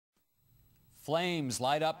Flames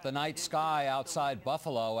light up the night sky outside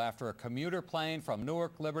Buffalo after a commuter plane from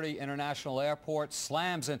Newark Liberty International Airport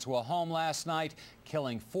slams into a home last night,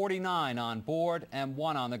 killing 49 on board and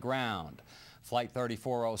 1 on the ground. Flight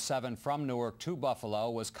 3407 from Newark to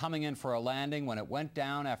Buffalo was coming in for a landing when it went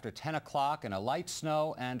down after 10 o'clock in a light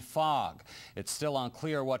snow and fog. It's still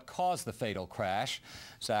unclear what caused the fatal crash.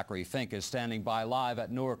 Zachary Fink is standing by live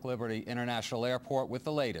at Newark Liberty International Airport with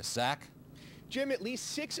the latest. Zach? Jim, at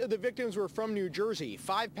least 6 of the victims were from New Jersey,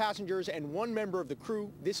 5 passengers and 1 member of the crew.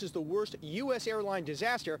 This is the worst U.S. airline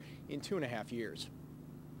disaster in 2.5 years.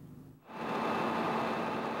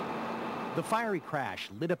 The fiery crash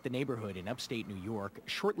lit up the neighborhood in upstate New York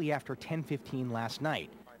shortly after 10:15 last night.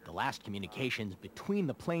 The last communications between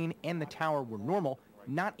the plane and the tower were normal,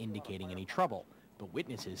 not indicating any trouble. But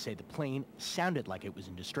witnesses say the plane sounded like it was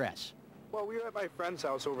in distress. Well, we were at my friend's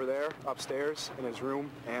house over there, upstairs in his room,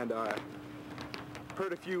 and it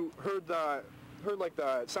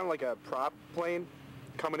sounded like a prop plane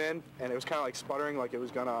coming in, and it was kind of like sputtering, like it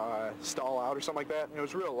was gonna stall out or something like that, and it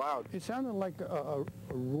was real loud. It sounded like a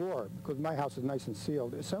roar, because my house is nice and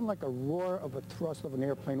sealed. It sounded like a roar of a thrust of an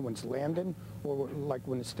airplane when it's landing, or like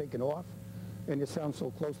when it's taking off, and it sounds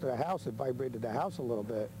so close to the house, it vibrated the house a little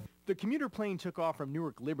bit. The commuter plane took off from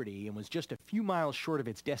Newark Liberty and was just a few miles short of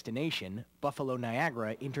its destination, Buffalo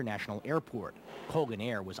Niagara International Airport. Colgan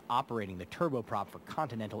Air was operating the turboprop for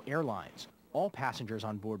Continental Airlines. All passengers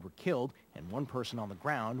on board were killed and 1 person on the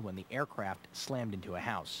ground when the aircraft slammed into a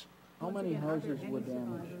house. How many houses were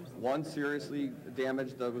damaged? 1 seriously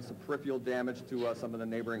damaged. There was some peripheral damage to some of the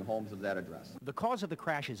neighboring homes of that address. The cause of the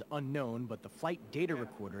crash is unknown, but the flight data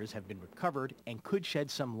recorders have been recovered and could shed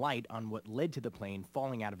some light on what led to the plane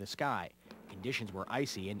falling out of the sky. Conditions were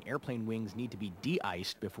icy and airplane wings need to be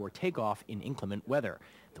de-iced before takeoff in inclement weather.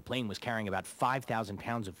 The plane was carrying about 5,000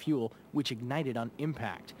 pounds of fuel, which ignited on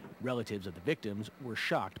impact. Relatives of the victims were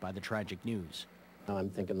shocked by the tragic news. I'm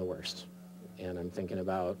thinking the worst, and I'm thinking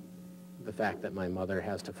about the fact that my mother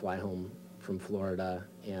has to fly home from Florida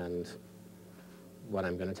and what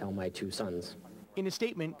I'm going to tell my 2 sons. In a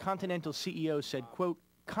statement, Continental CEO said, quote,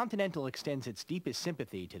 "Continental extends its deepest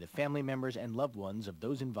sympathy to the family members and loved ones of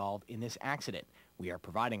those involved in this accident. We are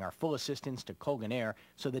providing our full assistance to Colgan Air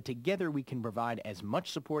so that together we can provide as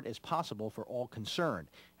much support as possible for all concerned.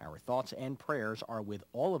 Our thoughts and prayers are with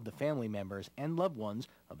all of the family members and loved ones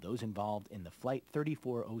of those involved in the Flight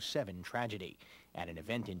 3407 tragedy." At an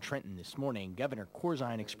event in Trenton this morning, Governor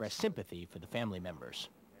Corzine expressed sympathy for the family members.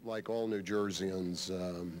 Like all New Jerseyans,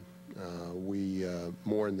 we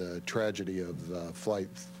mourn the tragedy of Flight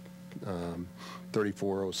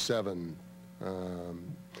 3407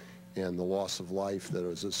 and the loss of life that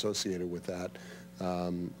was associated with that.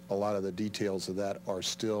 A lot of the details of that are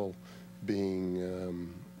still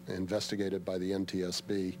being investigated by the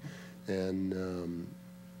NTSB, and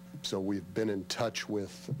so we've been in touch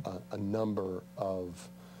with a number of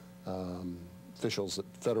officials at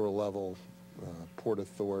federal level, Port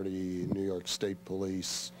Authority, New York State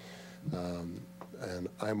Police, and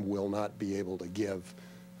I will not be able to give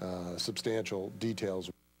substantial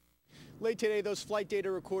details. Late today, those flight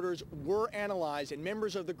data recorders were analyzed and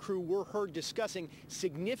members of the crew were heard discussing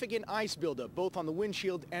significant ice buildup both on the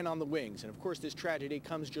windshield and on the wings. And of course, this tragedy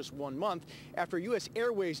comes just 1 month after a U.S.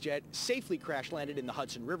 Airways jet safely crash landed in the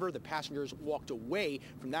Hudson River. The passengers walked away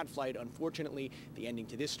from that flight. Unfortunately, the ending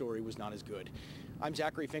to this story was not as good. I'm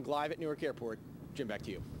Zachary Fink, live at Newark Airport. Jim, back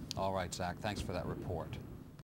to you. All right, Zach, thanks for that report.